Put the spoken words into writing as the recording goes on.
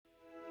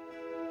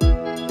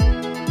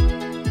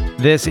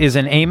This is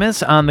an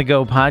Amos on the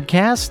Go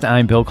podcast.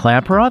 I'm Bill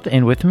Klaproth,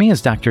 and with me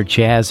is Dr.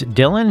 Chaz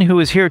Dillon, who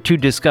is here to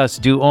discuss,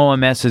 do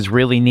OMSs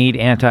really need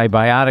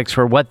antibiotics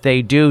for what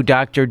they do?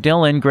 Dr.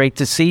 Dillon, great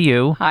to see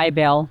you. Hi,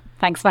 Bill.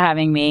 Thanks for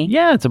having me.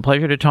 Yeah, it's a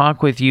pleasure to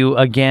talk with you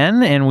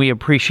again, and we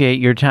appreciate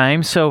your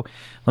time. So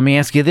let me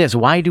ask you this.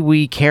 Why do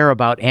we care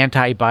about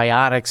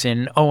antibiotics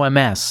in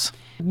OMS?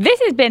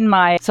 This has been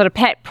my sort of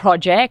pet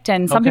project,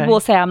 and some people will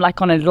say I'm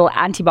like on a little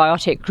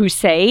antibiotic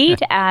crusade,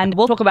 and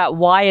we'll talk about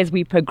why as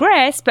we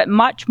progress, but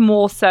much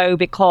more so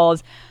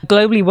because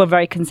globally we're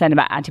very concerned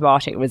about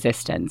antibiotic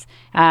resistance,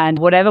 and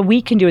whatever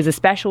we can do as a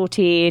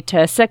specialty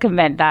to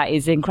circumvent that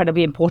is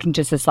incredibly important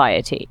to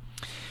society.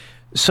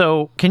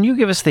 So can you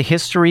give us the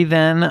history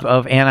then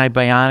of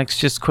antibiotics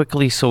just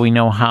quickly so we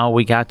know how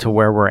we got to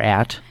where we're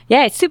at?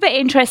 Yeah, it's super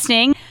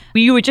interesting.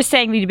 You were just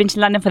saying you'd been to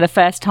London for the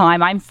first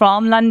time. I'm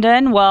from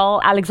London.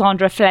 Well,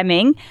 Alexander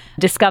Fleming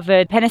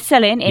discovered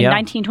penicillin in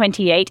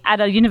 1928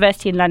 at a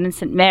university in London,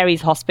 St.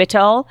 Mary's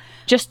Hospital.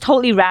 Just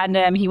totally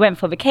random. He went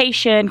for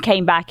vacation,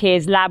 came back,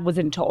 his lab was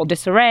in total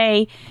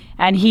disarray,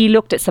 and he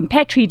looked at some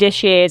Petri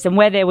dishes, and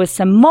where there was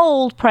some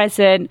mold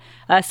present,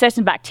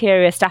 certain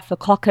bacteria,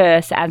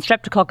 Staphylococcus and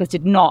Streptococcus,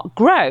 did not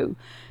grow.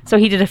 So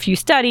he did a few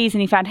studies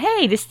and he found,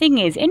 hey, this thing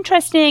is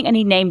interesting, and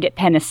he named it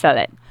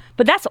penicillin.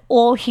 But that's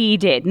all he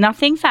did,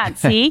 nothing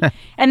fancy.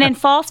 And then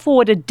fast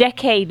forward a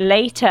decade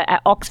later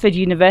at Oxford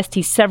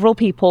University, several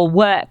people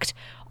worked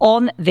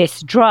on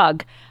this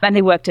drug. And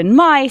they worked in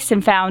mice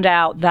and found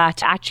out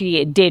that actually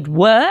it did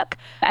work.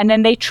 And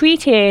then they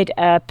treated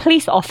a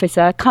police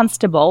officer,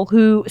 constable,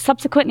 who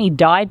subsequently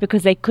died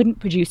because they couldn't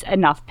produce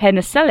enough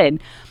penicillin.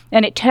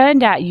 And it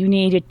turned out you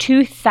needed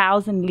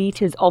 2,000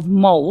 liters of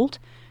mold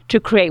to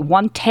create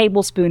 1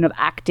 tablespoon of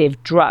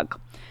active drug.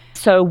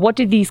 So what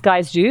did these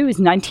guys do? It was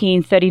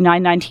 1939,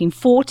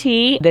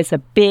 1940. There's a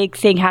big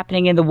thing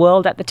happening in the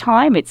world at the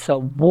time. It's a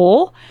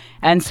war.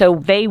 And so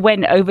they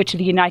went over to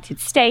the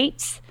United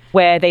States,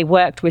 where they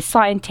worked with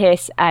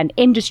scientists and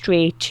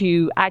industry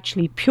to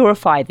actually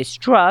purify this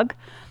drug.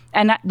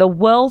 And the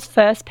world's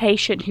first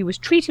patient who was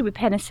treated with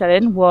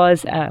penicillin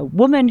was a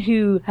woman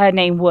who, her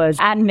name was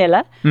Ann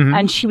Miller,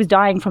 and she was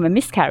dying from a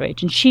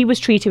miscarriage, and she was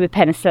treated with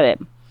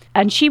penicillin.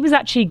 And she was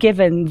actually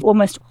given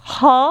almost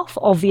half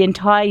of the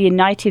entire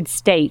United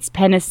States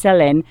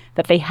penicillin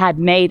that they had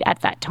made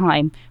at that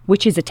time,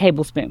 which is a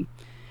tablespoon.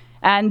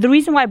 And the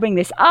reason why I bring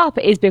this up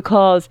is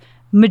because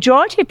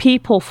majority of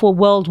people for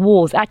world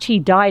wars actually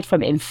died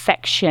from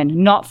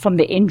infection, not from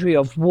the injury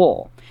of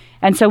war.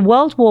 And so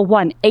World War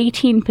I,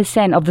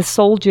 18% of the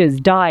soldiers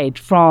died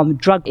from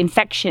drug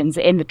infections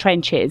in the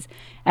trenches.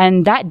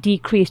 And that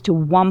decreased to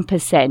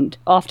 1%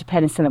 after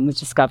penicillin was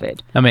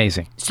discovered.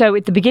 Amazing. So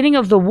at the beginning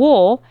of the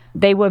war,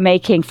 they were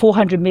making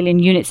 400 million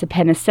units of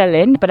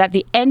penicillin. But at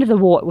the end of the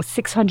war, it was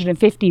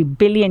 650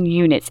 billion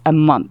units a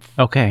month.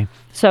 Okay.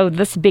 So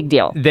this is a big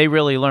deal. They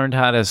really learned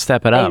how to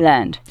step it up. They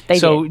learned.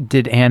 So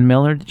did Ann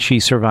Miller,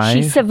 she survive?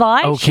 She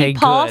survived. Okay, she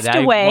passed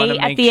good. away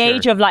at the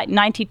age of like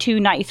 92,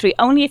 93,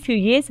 only a few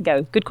years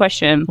ago. Good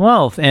question.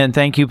 Well, and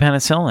thank you,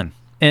 penicillin.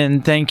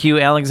 And thank you,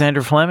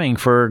 Alexander Fleming,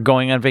 for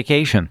going on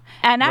vacation.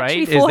 And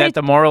actually, right? Is that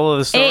the moral of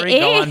the story?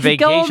 Go on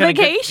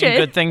vacation. And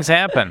good things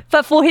happen.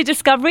 But for his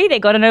discovery, they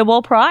got a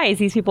Nobel Prize.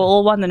 These people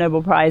all won the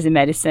Nobel Prize in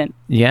medicine.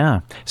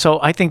 Yeah. So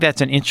I think that's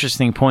an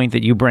interesting point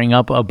that you bring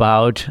up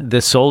about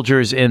the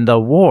soldiers in the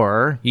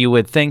war. You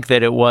would think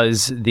that it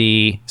was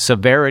the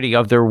severity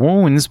of their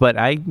wounds, but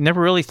I never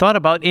really thought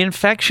about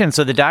infection.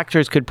 So the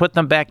doctors could put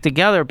them back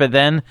together, but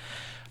then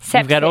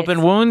you've got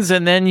open wounds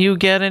and then you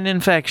get an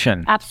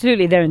infection.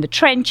 Absolutely. They're in the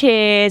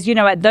trenches. You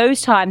know, at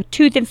those times,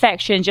 tooth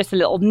infection, just a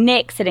little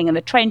nick sitting in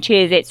the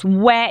trenches. It's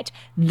wet.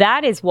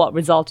 That is what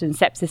resulted in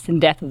sepsis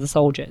and death of the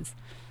soldiers.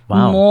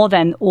 Wow. More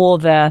than all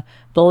the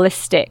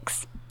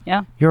ballistics.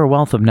 Yeah. You're a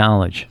wealth of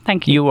knowledge.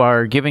 Thank you. You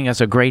are giving us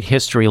a great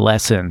history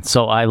lesson.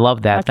 So I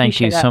love that.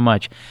 Thank you so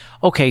much.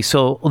 Okay.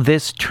 So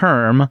this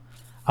term,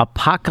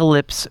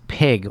 apocalypse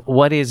pig,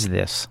 what is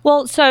this?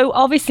 Well, so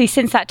obviously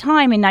since that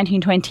time in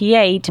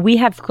 1928, we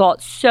have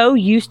got so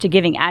used to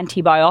giving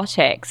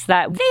antibiotics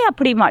that they are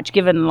pretty much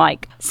given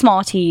like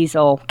Smarties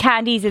or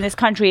candies in this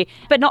country,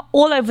 but not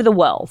all over the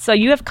world. So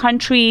you have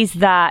countries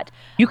that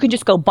you can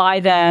just go buy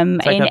them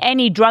in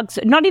any drugs,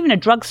 not even a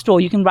drugstore.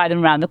 You can buy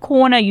them around the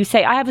corner. You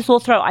say, I have a sore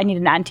throat, I need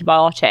an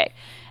antibiotic.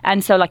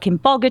 And so like in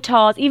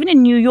Bogota, even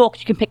in New York,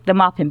 you can pick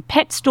them up in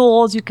pet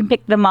stores, you can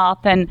pick them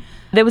up. And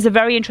there was a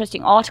very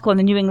interesting article in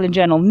the New England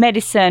Journal of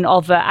Medicine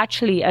of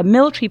actually a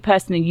military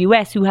person in the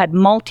US who had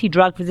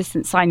multi-drug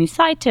resistant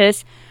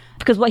sinusitis,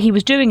 because what he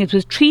was doing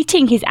was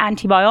treating his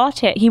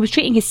antibiotic, he was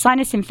treating his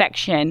sinus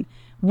infection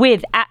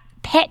with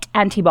pet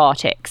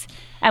antibiotics.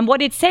 And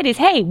what it said is,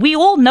 hey, we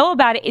all know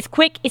about it. It's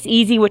quick, it's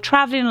easy, we're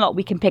traveling a lot,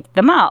 we can pick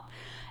them up.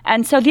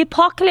 And so the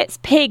apocalypse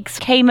pigs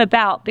came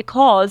about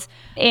because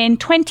in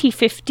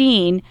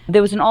 2015,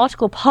 there was an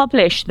article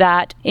published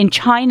that in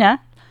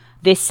China,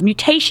 this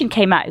mutation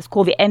came out. It's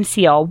called the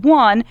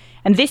MCR1.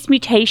 And this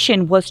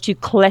mutation was to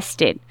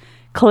colistin.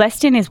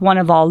 Colistin is one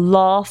of our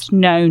last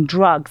known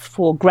drugs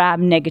for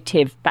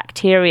gram-negative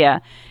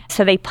bacteria.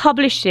 So they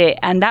published it,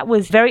 and that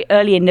was very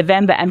early in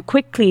November, and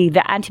quickly the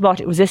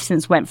antibiotic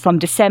resistance went from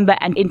December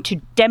and into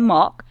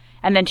Denmark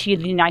and then to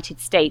the United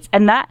States.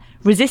 And that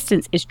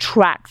resistance is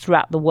tracked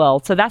throughout the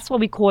world. So that's why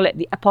we call it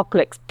the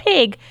apocalypse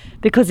pig,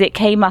 because it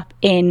came up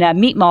in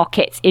meat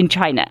markets in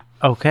China.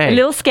 Okay. A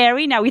little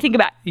scary. Now we think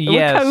about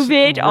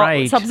COVID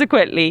or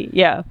subsequently.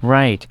 Yeah.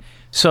 Right.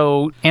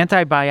 So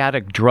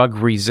antibiotic drug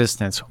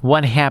resistance,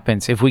 what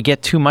happens if we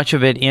get too much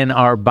of it in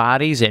our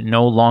bodies? It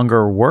no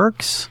longer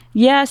works?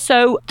 Yeah,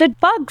 so the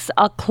bugs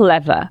are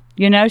clever,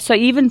 so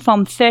even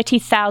from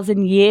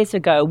 30,000 years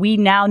ago, we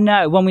now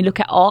know when we look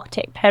at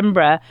Arctic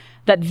Pembra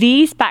that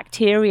these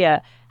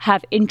bacteria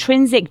have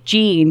intrinsic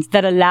genes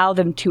that allow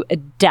them to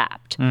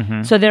adapt.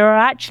 Mm-hmm. So there are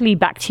actually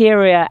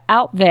bacteria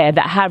out there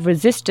that have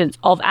resistance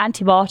of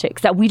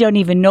antibiotics that we don't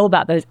even know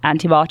about those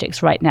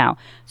antibiotics right now.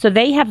 So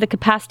they have the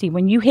capacity,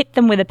 when you hit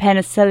them with a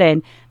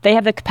penicillin, they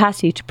have the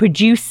capacity to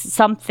produce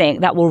something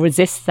that will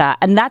resist that.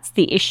 And that's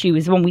the issue,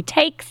 is when we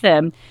take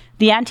them,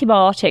 the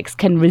antibiotics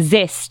can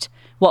resist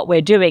what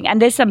we're doing.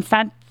 And there's some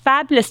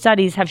fabulous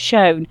studies have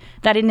shown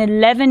that in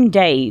 11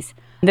 days,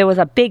 there was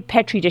a big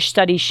Petri dish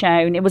study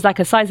shown. It was like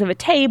the size of a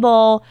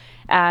table.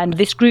 And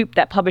this group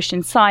that published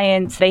in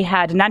Science, they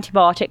had an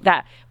antibiotic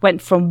that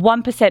went from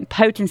 1%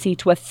 potency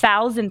to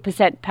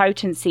 1,000%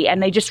 potency.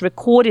 And they just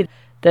recorded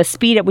the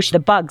speed at which the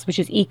bugs, which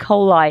is E.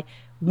 coli,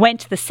 went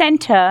to the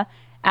center.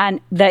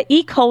 And the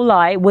E.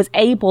 coli was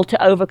able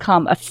to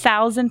overcome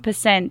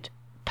 1,000%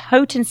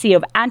 potency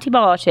of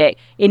antibiotic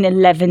in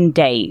 11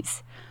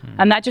 days.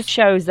 And that just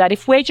shows that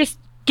if we're just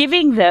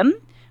giving them,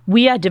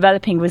 we are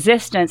developing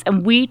resistance,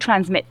 and we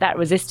transmit that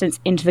resistance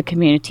into the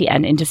community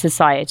and into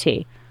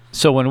society.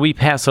 So when we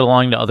pass it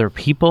along to other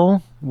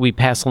people, we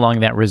pass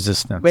along that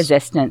resistance.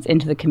 Resistance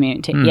into the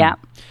community, yeah.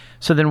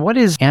 So then what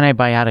is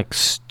antibiotic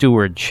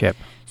stewardship?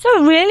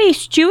 So really,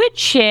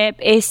 stewardship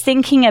is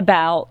thinking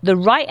about the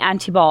right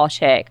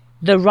antibiotic,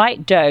 the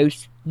right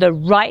dose, the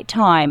right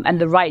time, and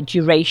the right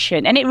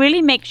duration. And it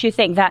really makes you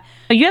think that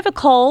you have a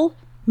cold,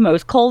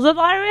 most colds are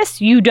virus,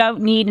 you don't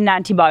need an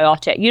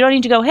antibiotic. You don't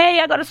need to go, hey,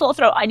 I got a sore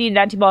throat, I need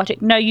an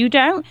antibiotic. No, you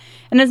don't.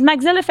 And as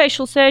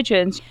maxillofacial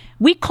surgeons,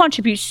 we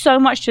contribute so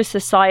much to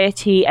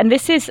society. And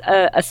this is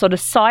a sort of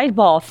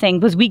sidebar thing,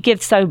 because we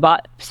give so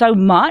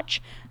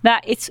much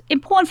that it's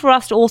important for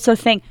us to also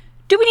think,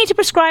 do we need to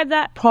prescribe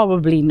that?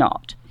 Probably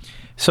not.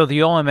 So the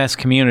OMS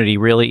community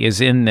really is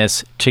in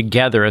this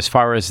together as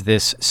far as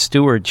this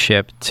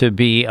stewardship to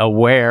be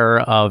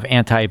aware of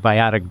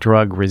antibiotic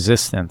drug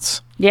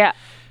resistance. Yeah.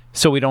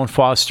 So we don't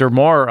foster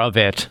more of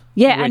it,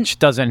 which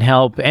doesn't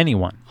help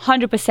anyone.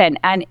 100%.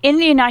 And in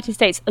the United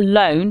States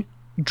alone,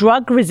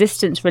 drug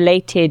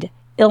resistance-related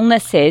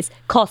illnesses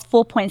cost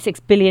 $4.6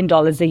 billion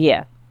a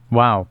year.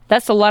 Wow.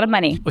 That's a lot of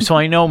money. So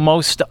I know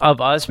most of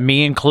us,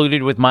 me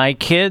included with my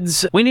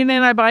kids, we need an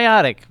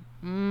antibiotic.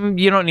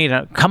 You don't need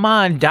come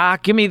on,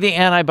 doc, give me the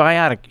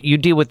antibiotic. You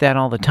deal with that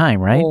all the time,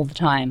 right? All the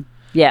time,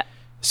 yeah.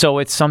 So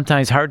it's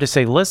sometimes hard to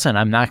say, listen,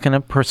 I'm not going to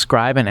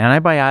prescribe an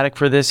antibiotic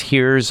for this.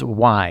 Here's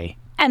why.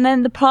 And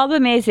then the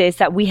problem is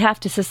that we have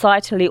to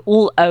societally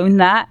all own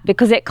that,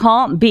 because it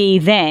can't be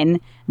then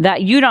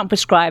that you don't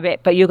prescribe it,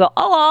 but you go,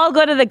 oh, I'll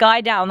go to the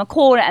guy down the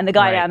corner, and the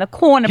guy down the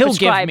corner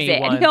prescribes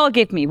it, and he'll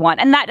give me one.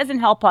 And that doesn't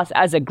help us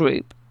as a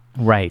group.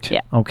 Right.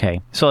 Yeah.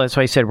 Okay. So that's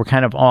why I said we're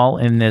kind of all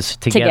in this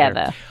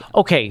together.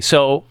 Okay.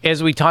 So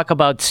as we talk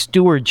about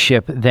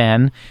stewardship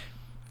then,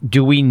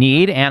 do we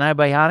need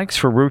antibiotics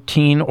for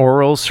routine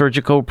oral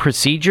surgical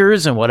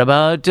procedures? And what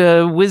about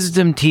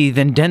wisdom teeth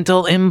and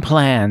dental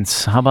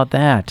implants? How about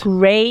that?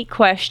 Great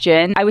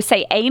question. I would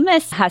say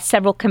AMOS has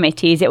several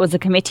committees. It was a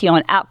committee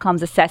on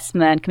outcomes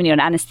assessment, committee on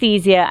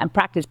anesthesia and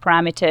practice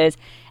parameters.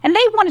 And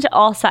they wanted to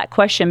ask that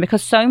question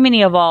because so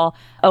many of our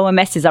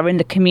OMSs are in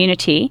the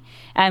community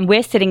and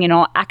we're sitting in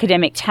our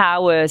academic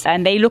towers,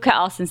 and they look at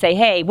us and say,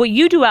 hey, what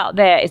you do out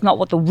there is not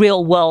what the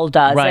real world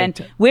does. Right.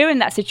 And we're in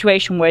that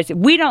situation where if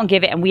we don't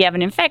give it and we have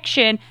an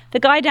infection,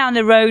 the guy down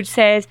the road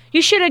says,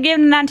 you should have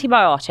given an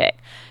antibiotic.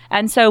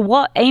 And so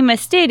what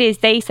AMOS did is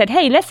they said,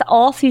 hey, let's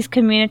ask these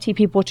community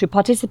people to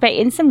participate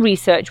in some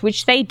research,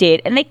 which they did,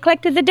 and they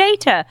collected the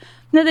data.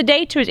 Now, the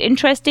data is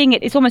interesting.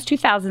 It's almost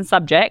 2,000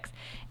 subjects.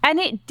 And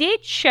it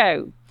did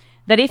show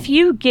that if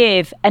you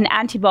give an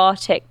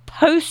antibiotic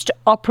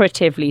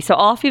post-operatively, so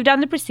after you've done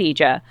the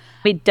procedure,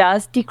 it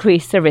does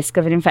decrease the risk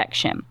of an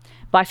infection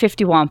by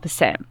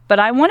 51%. But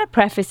I want to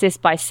preface this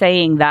by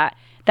saying that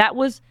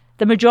was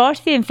the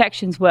majority of the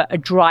infections were a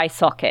dry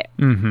socket.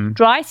 Mm-hmm.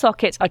 Dry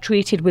sockets are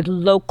treated with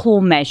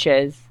local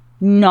measures,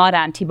 not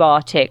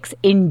antibiotics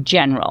in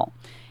general.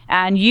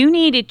 And you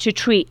needed to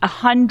treat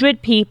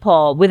 100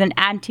 people with an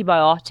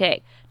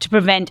antibiotic to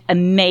prevent a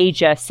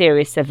major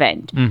serious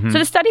event. Mm-hmm. So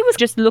the study was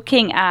just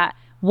looking at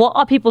what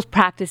are people's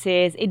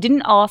practices. It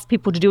didn't ask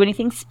people to do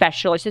anything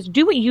special. It says,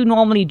 do what you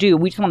normally do.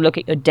 We just want to look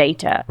at your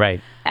data.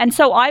 Right. And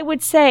so I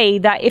would say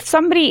that if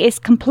somebody is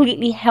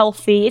completely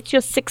healthy, it's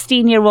your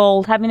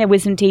 16-year-old having their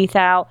wisdom teeth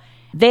out,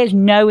 there's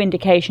no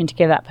indication to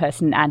give that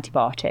person an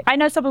antibiotic. I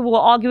know some people will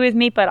argue with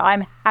me, but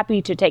I'm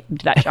happy to take them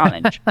to that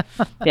challenge.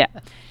 Yeah.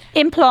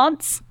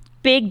 Implants,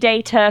 big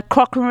data,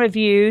 Cochrane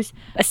reviews,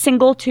 a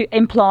single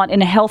implant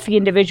in a healthy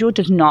individual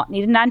does not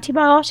need an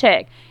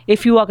antibiotic.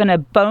 If you are going to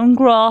bone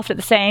graft at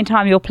the same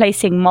time you're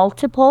placing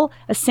multiple,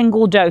 a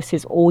single dose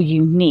is all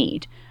you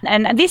need.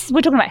 And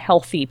we're talking about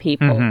healthy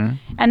people.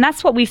 And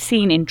that's what we've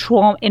seen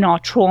in our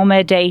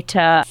trauma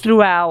data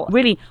throughout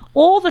really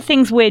all the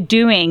things we're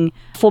doing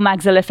for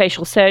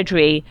maxillofacial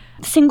surgery.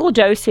 Single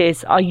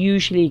doses are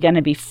usually going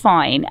to be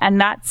fine.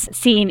 And that's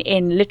seen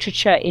in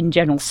literature in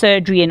general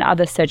surgery and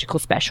other surgical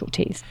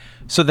specialties.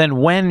 So then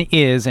when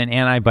is an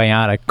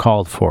antibiotic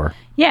called for?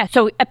 Yeah,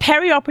 so a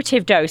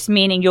perioperative dose,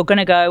 meaning you're going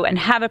to go and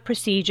have a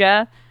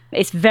procedure.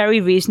 It's very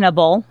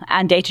reasonable,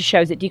 and data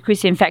shows it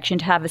decreases infection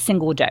to have a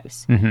single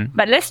dose.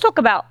 But let's talk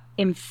about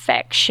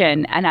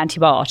infection and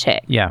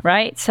antibiotic,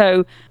 right?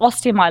 So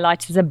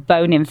osteomyelitis is a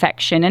bone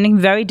infection and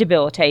very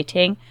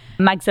debilitating.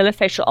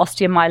 Maxillofacial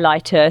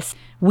osteomyelitis,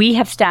 we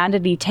have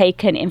standardly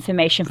taken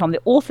information from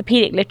the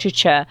orthopedic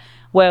literature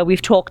where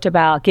we've talked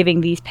about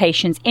giving these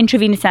patients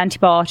intravenous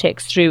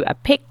antibiotics through a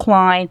PICC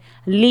line,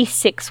 at least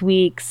 6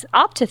 weeks,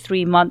 up to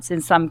 3 months in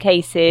some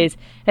cases.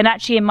 And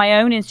actually in my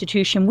own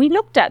institution, we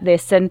looked at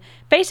this, and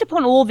based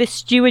upon all this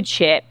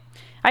stewardship,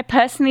 I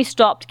personally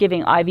stopped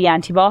giving IV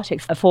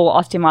antibiotics for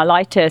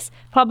osteomyelitis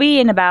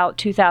probably in about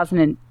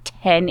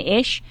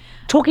 2010-ish,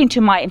 talking to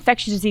my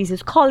infectious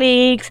diseases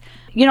colleagues.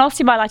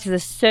 Osteomyelitis is a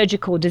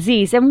surgical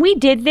disease. And we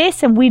did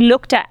this and we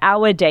looked at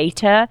our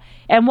data.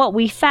 And what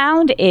we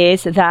found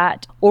is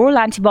that oral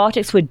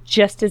antibiotics were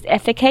just as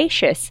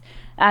efficacious.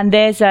 And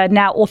there's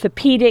now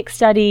orthopedic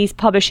studies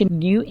published in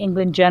New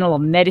England Journal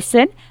of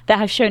Medicine that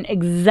have shown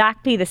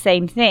exactly the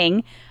same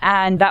thing.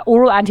 And that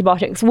oral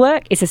antibiotics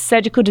work. It's a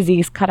surgical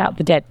disease, cut out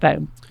the dead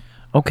bone.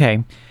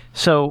 Okay.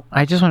 So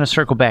I just want to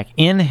circle back.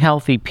 In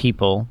healthy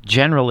people,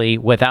 generally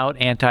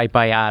without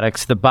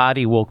antibiotics, the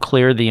body will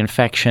clear the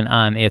infection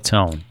on its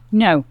own.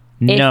 No.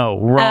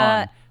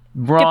 Wrong.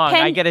 Wrong.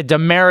 I get a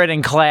demerit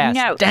in class.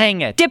 No.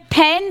 Dang it.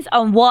 Depends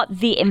on what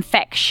the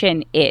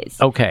infection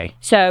is. Okay.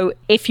 So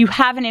if you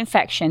have an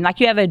infection, like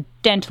you have a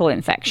dental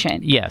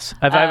infection. Yes.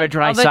 If I have a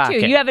dry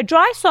socket. You have a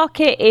dry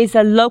socket is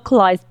a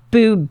localized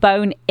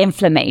bone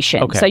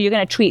inflammation. Okay. So you're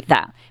going to treat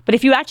that. But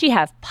if you actually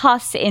have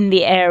pus in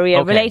the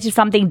area related to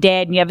something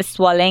dead and you have a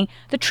swelling,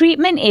 the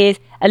treatment is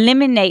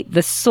eliminate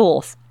the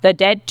source, the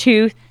dead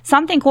tooth,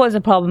 something caused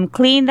a problem,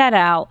 clean that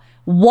out,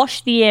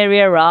 wash the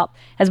area up.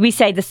 As we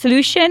say, the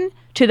solution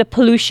to the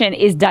pollution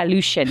is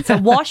dilution. So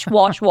wash,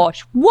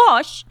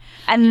 wash,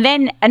 and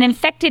then an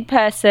infected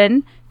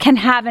person can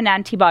have an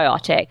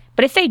antibiotic.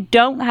 But if they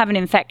don't have an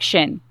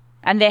infection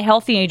and they're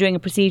healthy and you're doing a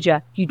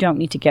procedure, you don't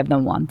need to give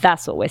them one.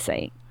 That's what we're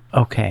saying.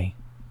 Okay.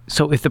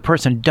 So if the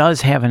person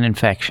does have an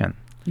infection,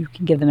 you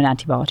can give them an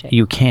antibiotic.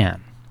 You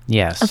can.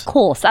 Yes. Of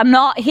course. I'm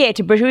not here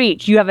to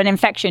preach you have an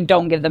infection,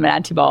 don't give them an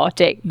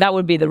antibiotic. That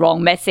would be the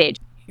wrong message.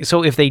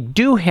 So if they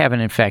do have an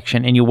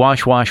infection and you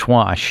wash,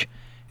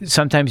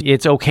 sometimes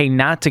it's okay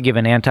not to give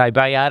an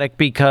antibiotic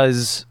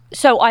because...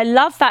 So I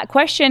love that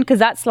question because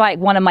that's like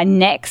one of my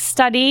next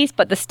studies.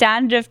 But the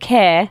standard of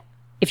care,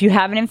 if you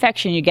have an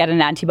infection, you get an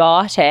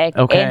antibiotic.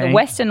 Okay. In the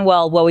Western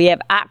world where we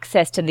have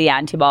access to the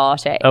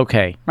antibiotic.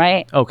 Okay.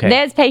 Right? Okay.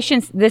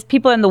 There's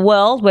people in the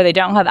world where they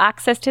don't have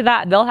access to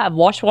that. They'll have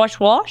wash.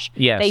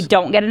 Yes. They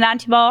don't get an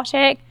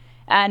antibiotic.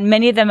 And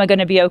many of them are going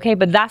to be okay,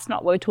 but that's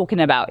not what we're talking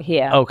about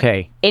here.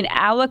 Okay. In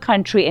our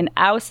country, in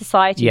our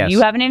society, yes.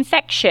 You have an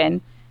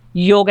infection,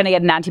 you're going to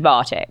get an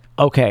antibiotic.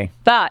 Okay.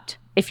 But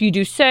if you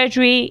do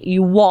surgery,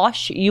 you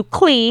wash, you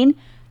clean,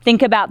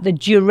 think about the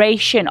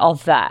duration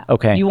of that.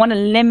 Okay. You want to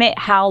limit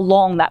how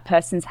long that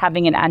person's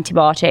having an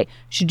antibiotic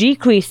to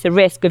decrease the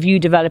risk of you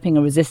developing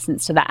a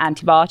resistance to that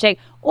antibiotic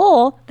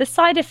or the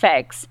side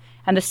effects.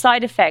 And the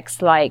side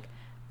effects like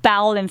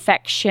bowel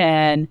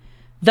infection,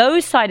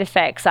 those side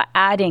effects are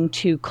adding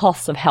to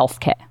costs of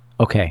healthcare.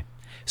 Okay.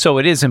 So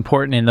it is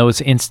important in those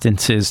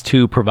instances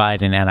to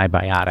provide an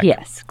antibiotic.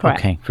 Yes, correct.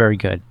 Okay, very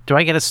good. Do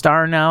I get a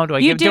star now? Do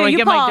I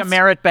get my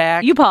demerit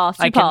back? You pass.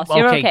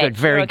 You're okay. Good.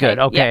 Very good.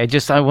 Okay, yeah.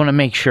 I want to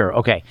make sure.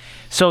 Okay.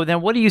 So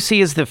then what do you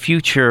see as the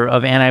future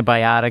of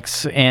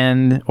antibiotics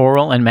and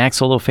oral and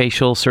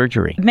maxillofacial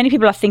surgery? Many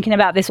people are thinking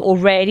about this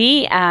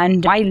already,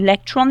 and I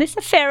lecture on this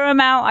a fair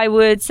amount. I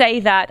would say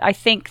that I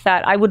think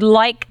that I would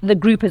like the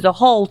group as a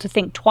whole to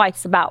think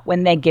twice about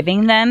when they're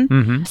giving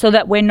them so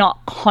that we're not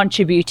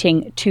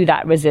contributing to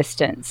that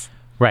resistance.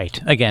 Right.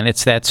 Again,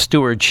 it's that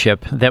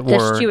stewardship that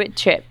we're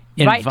right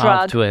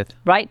involved drug, with.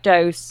 Right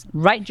dose,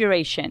 right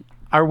duration.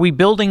 Are we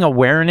building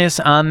awareness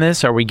on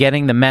this? Are we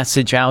getting the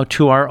message out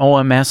to our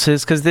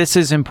OMSs? Because this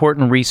is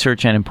important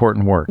research and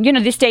important work.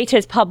 This data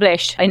is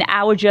published in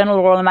our journal,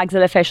 Oral and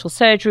Maxillofacial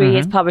Surgery.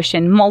 It's published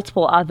in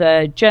multiple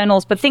other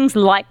journals. But things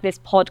like this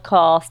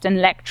podcast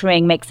and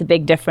lecturing makes a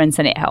big difference,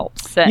 and it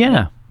helps.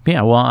 Yeah.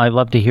 Yeah, well, I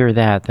love to hear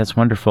that. That's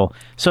wonderful.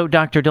 So,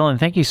 Dr. Dillon,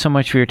 thank you so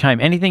much for your time.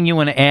 Anything you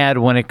want to add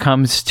when it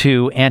comes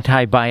to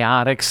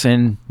antibiotics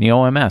and the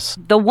OMS?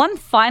 The one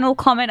final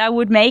comment I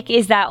would make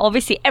is that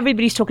obviously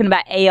everybody's talking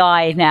about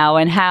AI now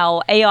and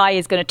how AI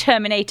is going to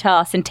terminate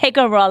us and take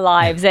over our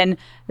lives. And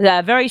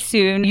very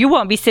soon you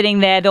won't be sitting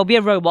there. There'll be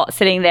a robot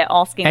sitting there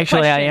asking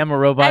Actually, I am a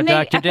robot,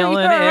 Dr.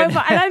 Dillon. And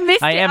I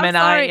missed I it. am I'm an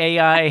sorry.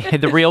 AI.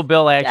 The real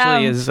Bill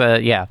actually is,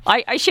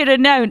 I should have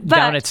known. But,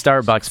 down at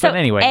Starbucks. So but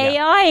anyway.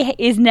 AI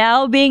is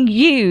now being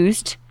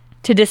used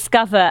to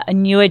discover a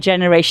newer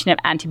generation of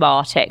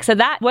antibiotics. So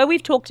that where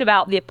we've talked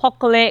about the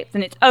apocalypse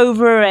and it's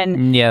over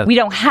and we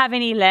don't have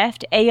any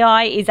left,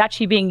 AI is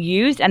actually being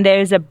used, and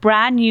there is a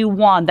brand new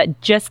one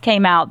that just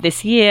came out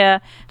this year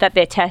that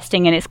they're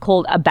testing, and it's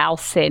called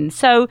Abalsin.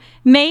 So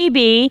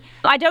maybe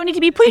I don't need to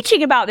be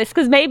preaching about this,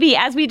 because maybe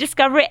as we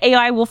discover it,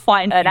 AI will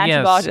find an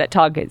antibiotic that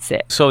targets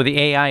it. So the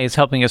AI is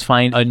helping us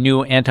find a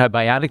new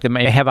antibiotic that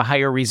may have a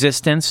higher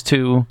resistance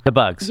to the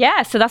bugs.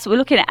 Yeah, so that's what we're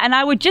looking at. And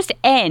I would just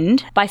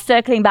end by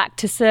circling back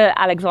to Sir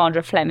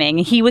Alexander Fleming.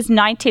 He was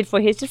knighted for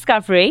his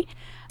discovery.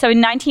 So in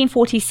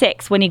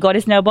 1946, when he got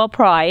his Nobel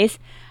Prize,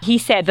 he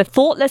said, "The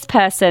thoughtless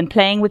person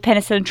playing with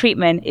penicillin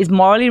treatment is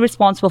morally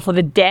responsible for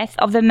the death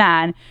of the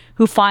man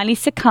who finally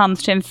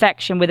succumbs to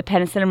infection with a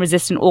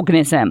penicillin-resistant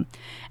organism."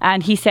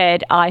 And he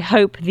said, "I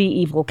hope the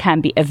evil can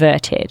be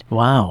averted."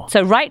 Wow.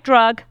 So right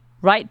drug,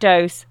 right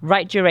dose,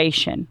 right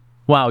duration.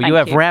 Wow, you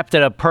have wrapped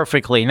it up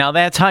perfectly. Now,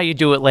 that's how you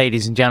do it,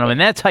 ladies and gentlemen.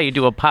 That's how you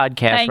do a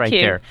podcast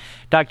there.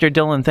 Dr.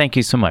 Dillon, thank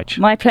you so much.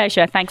 My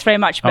pleasure. Thanks very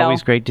much, Bill.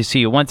 Always great to see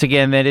you. Once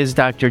again, that is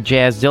Dr.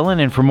 Jazz Dillon.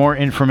 And for more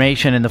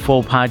information in the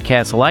full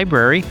podcast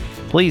library,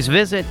 please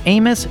visit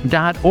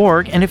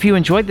amos.org. And if you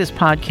enjoyed this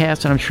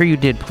podcast, and I'm sure you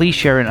did, please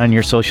share it on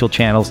your social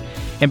channels.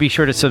 And be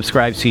sure to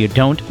subscribe so you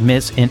don't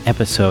miss an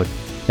episode.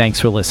 Thanks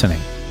for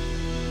listening.